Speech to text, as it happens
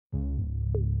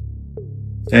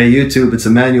Hey YouTube, it's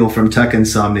Emmanuel from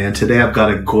TechInsomnia, and today I've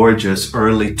got a gorgeous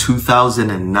early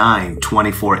 2009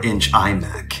 24-inch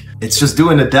iMac. It's just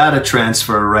doing a data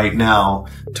transfer right now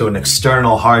to an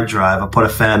external hard drive. I put a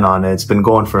fan on it. It's been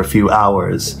going for a few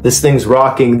hours. This thing's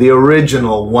rocking the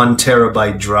original 1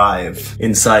 terabyte drive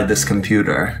inside this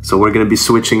computer. So we're going to be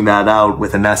switching that out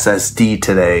with an SSD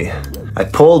today. I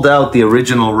pulled out the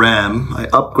original RAM. I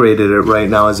upgraded it right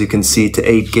now, as you can see, to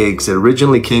 8 gigs. It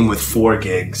originally came with 4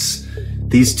 gigs.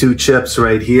 These two chips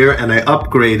right here, and I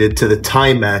upgraded to the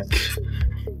Timetec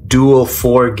dual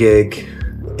 4 gig,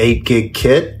 8 gig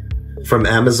kit from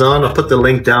Amazon. I'll put the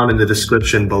link down in the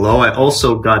description below. I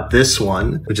also got this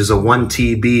one, which is a 1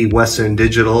 TB Western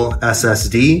Digital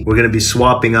SSD. We're gonna be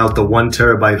swapping out the 1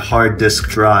 terabyte hard disk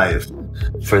drive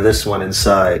for this one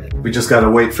inside. We just gotta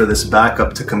wait for this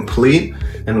backup to complete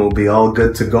and we'll be all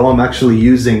good to go. I'm actually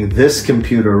using this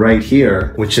computer right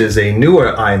here, which is a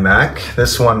newer iMac.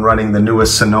 This one running the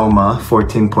newest Sonoma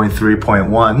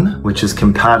 14.3.1, which is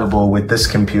compatible with this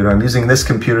computer. I'm using this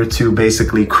computer to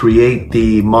basically create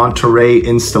the Monterey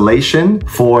installation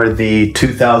for the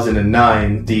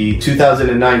 2009. The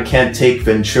 2009 can't take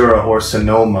Ventura or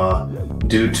Sonoma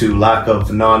due to lack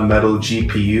of non-metal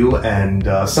GPU and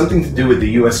something to do with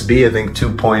the USB, I think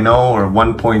 2.0 or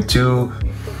 1.2.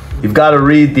 You've got to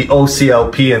read the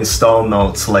OCLP install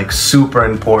notes, like super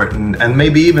important, and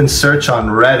maybe even search on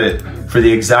Reddit for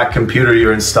the exact computer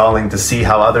you're installing to see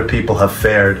how other people have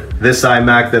fared. This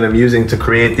iMac that I'm using to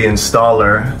create the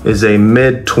installer is a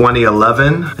mid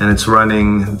 2011, and it's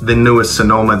running the newest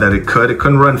Sonoma that it could. It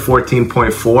couldn't run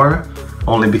 14.4.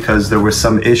 only because there were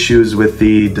some issues with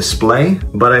the display.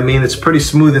 But I mean, it's pretty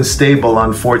smooth and stable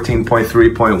on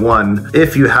 14.3.1.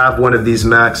 If you have one of these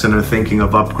Macs and are thinking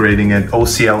of upgrading it,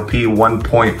 OCLP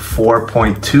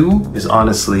 1.4.2 is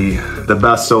honestly the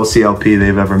best OCLP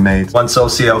they've ever made. Once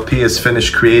OCLP is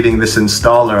finished creating this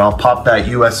installer, I'll pop that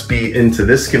USB into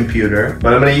this computer.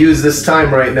 But I'm gonna use this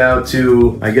time right now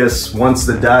to, I guess, once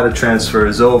the data transfer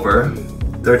is over,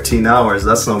 13 hours,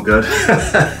 that's no good.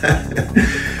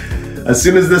 As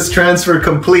soon as this transfer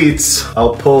completes,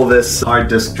 I'll pull this hard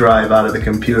disk drive out of the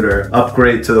computer,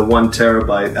 upgrade to the 1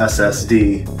 terabyte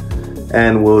SSD,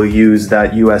 and we'll use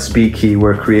that USB key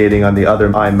we're creating on the other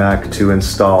iMac to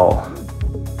install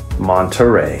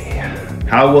Monterey.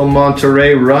 How will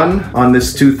Monterey run on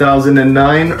this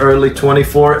 2009 early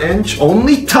 24-inch?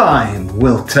 Only time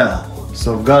will tell.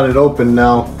 So I've got it open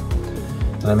now.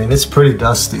 I mean, it's pretty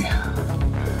dusty.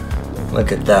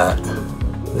 Look at that.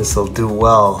 This'll do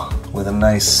well with a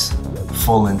nice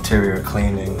full interior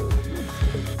cleaning.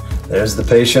 There's the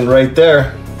patient right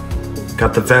there.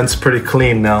 Got the vents pretty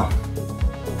clean now.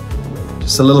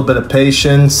 Just a little bit of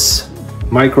patience,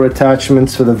 micro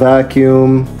attachments for the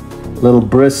vacuum, little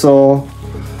bristle,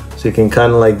 so you can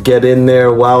kind of like get in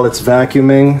there while it's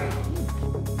vacuuming.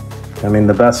 I mean,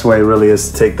 the best way really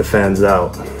is to take the fans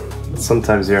out.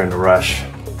 Sometimes you're in a rush.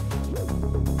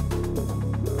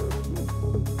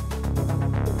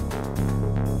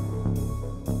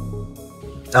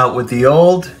 Out with the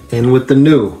old, in with the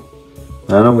new. I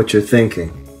don't know what you're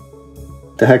thinking.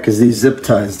 What the heck is these zip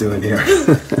ties doing here?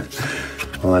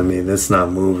 Well, I mean, it's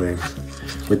not moving.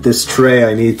 With this tray,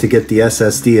 I need to get the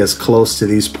SSD as close to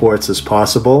these ports as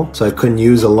possible. So I couldn't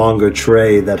use a longer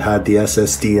tray that had the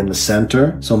SSD in the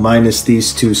center. So minus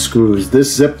these 2 screws.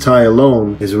 This zip tie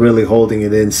alone is really holding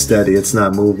it in steady. It's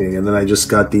not moving. And then I just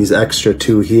got these extra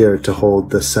 2 here to hold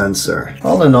the sensor.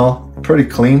 All in all, pretty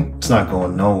clean. It's not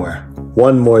going nowhere.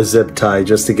 One more zip tie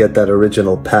just to get that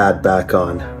original pad back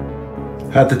on.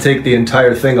 Had to take the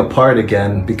entire thing apart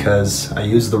again because I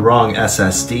used the wrong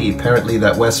SSD. Apparently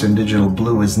that Western Digital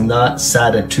Blue is not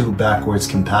SATA 2 backwards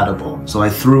compatible. So I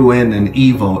threw in an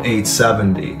Evo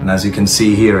 870, and as you can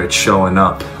see here, it's showing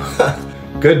up.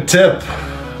 Good tip.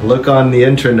 Look on the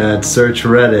internet, search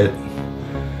Reddit.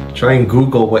 Try and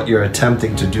Google what you're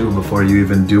attempting to do before you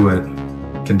even do it.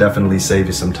 It can definitely save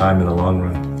you some time in the long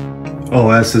run.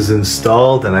 OS is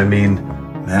installed, and I mean,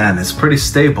 man, it's pretty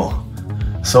stable.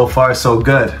 So far, so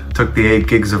good. Took the 8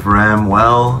 gigs of RAM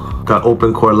well. Got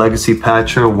OpenCore Legacy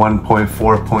Patcher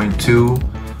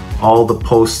 1.4.2. All the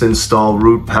post-install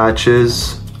root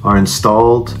patches are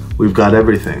installed. We've got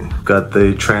everything. Got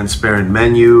the transparent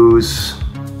menus.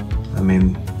 I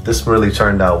mean, this really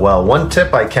turned out well. One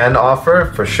tip I can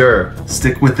offer, for sure,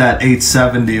 stick with that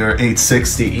 870 or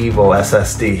 860 Evo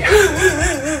SSD.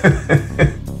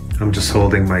 I'm just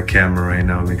holding my camera right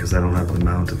now because I don't have the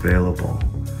mount available.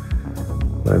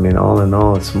 But I mean, all in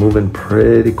all, it's moving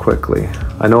pretty quickly.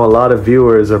 I know a lot of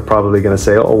viewers are probably gonna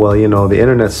say, oh, well, you know, the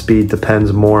internet speed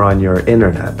depends more on your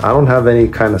internet. I don't have any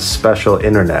kind of special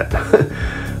internet.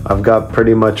 I've got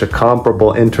pretty much a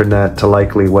comparable internet to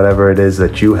likely whatever it is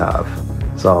that you have.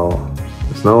 So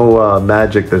there's no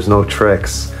magic, there's no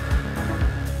tricks.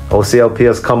 OCLP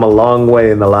has come a long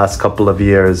way in the last couple of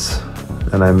years.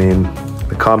 And I mean,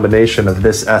 the combination of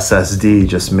this SSD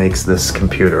just makes this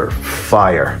computer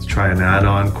fire. Let's try an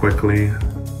add-on quickly.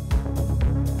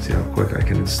 See how quick I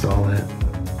can install it.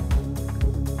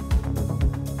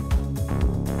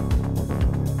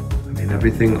 I mean,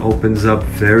 everything opens up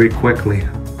very quickly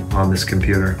on this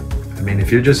computer. I mean,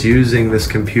 if you're just using this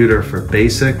computer for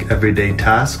basic everyday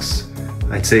tasks,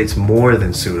 I'd say it's more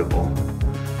than suitable.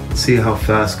 Let's see how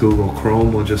fast Google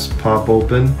Chrome will just pop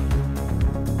open.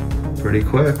 Pretty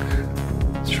quick.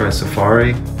 Let's try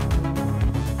Safari.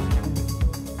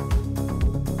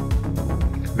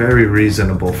 Very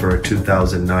reasonable for a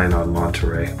 2009 on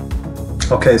Monterey.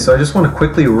 Okay, so I just want to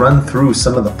quickly run through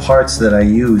some of the parts that I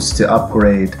used to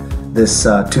upgrade this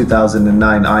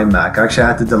 2009 iMac. Actually, I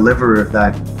had to deliver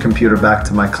that computer back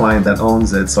to my client that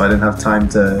owns it, so I didn't have time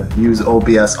to use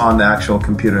OBS on the actual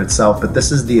computer itself. But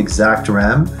this is the exact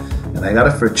RAM, and I got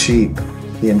it for cheap.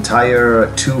 The entire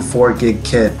 4 gig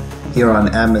kit here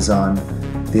on Amazon.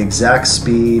 The exact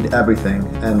speed, everything.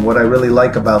 And what I really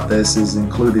like about this is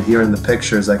included here in the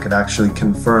pictures, I could actually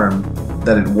confirm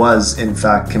that it was in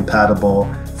fact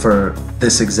compatible for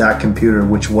this exact computer,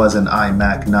 which was an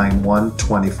iMac 9-1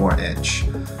 24-inch.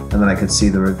 And then I could see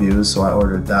the reviews, so I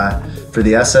ordered that. For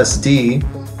the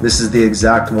SSD, this is the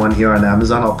exact one here on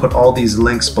Amazon. I'll put all these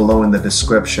links below in the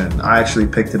description. I actually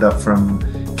picked it up from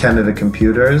Canada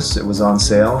Computers. It was on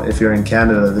sale. If you're in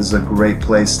Canada, this is a great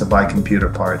place to buy computer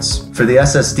parts. For the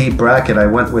SSD bracket, I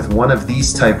went with one of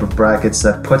these type of brackets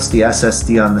that puts the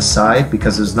SSD on the side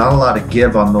because there's not a lot of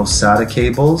give on those SATA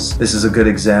cables. This is a good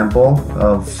example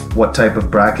of what type of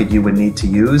bracket you would need to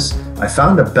use. I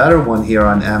found a better one here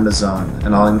on Amazon,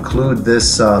 and I'll include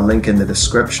this link in the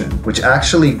description, which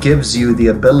actually gives you the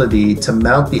ability to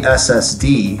mount the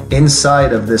SSD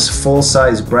inside of this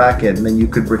full-size bracket, and then you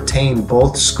could retain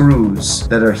both screws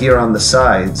that are here on the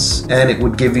sides, and it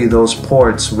would give you those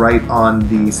ports right on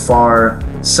the far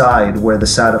side where the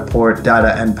SATA port,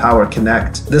 data, and power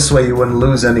connect. This way you wouldn't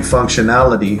lose any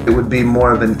functionality. It would be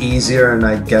more of an easier and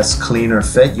I guess cleaner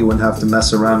fit. You wouldn't have to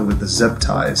mess around with the zip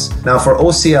ties. Now for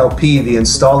OCLP, the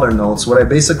installer notes, what I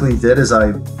basically did is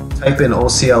I type in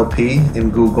OCLP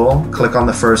in Google, click on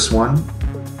the first one,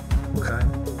 okay,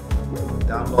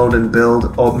 download and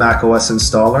build Mac OS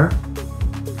installer,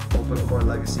 Open Core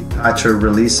Legacy Patcher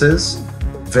releases.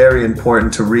 Very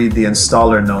important to read the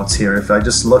installer notes here. If I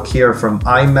just look here from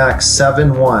iMac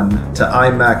 7.1 to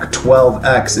iMac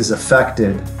 12X is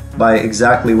affected by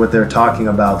exactly what they're talking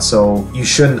about, so you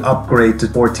shouldn't upgrade to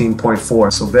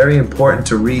 14.4. So very important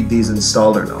to read these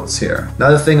installer notes here.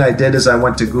 Another thing I did is I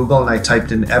went to Google and I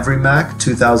typed in every Mac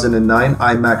 2009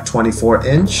 iMac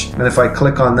 24-inch, and if I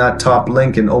click on that top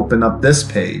link and open up this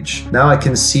page, now I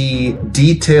can see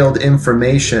detailed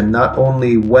information, not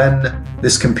only when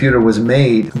this computer was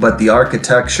made, but the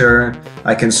architecture.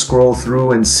 I can scroll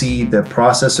through and see the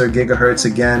processor gigahertz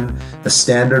again, the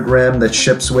standard RAM that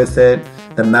ships with it,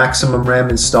 the maximum RAM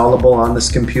installable on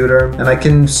this computer, and I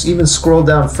can even scroll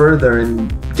down further and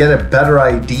get a better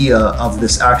idea of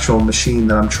this actual machine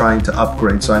that I'm trying to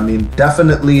upgrade. So I mean,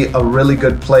 definitely a really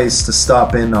good place to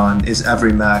stop in on is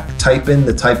Every Mac. Type in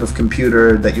the type of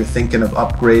computer that you're thinking of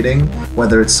upgrading,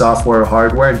 whether it's software or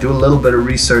hardware, and do a little bit of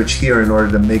research here in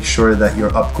order to make sure that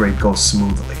your upgrade goes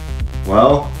smoothly.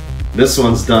 Well, this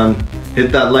one's done.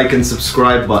 Hit that like and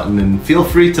subscribe button, and feel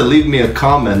free to leave me a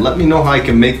comment. Let me know how I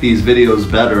can make these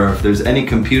videos better, or if there's any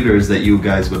computers that you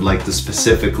guys would like to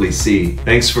specifically see.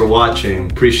 Thanks for watching.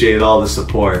 Appreciate all the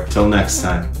support. Till next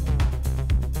time.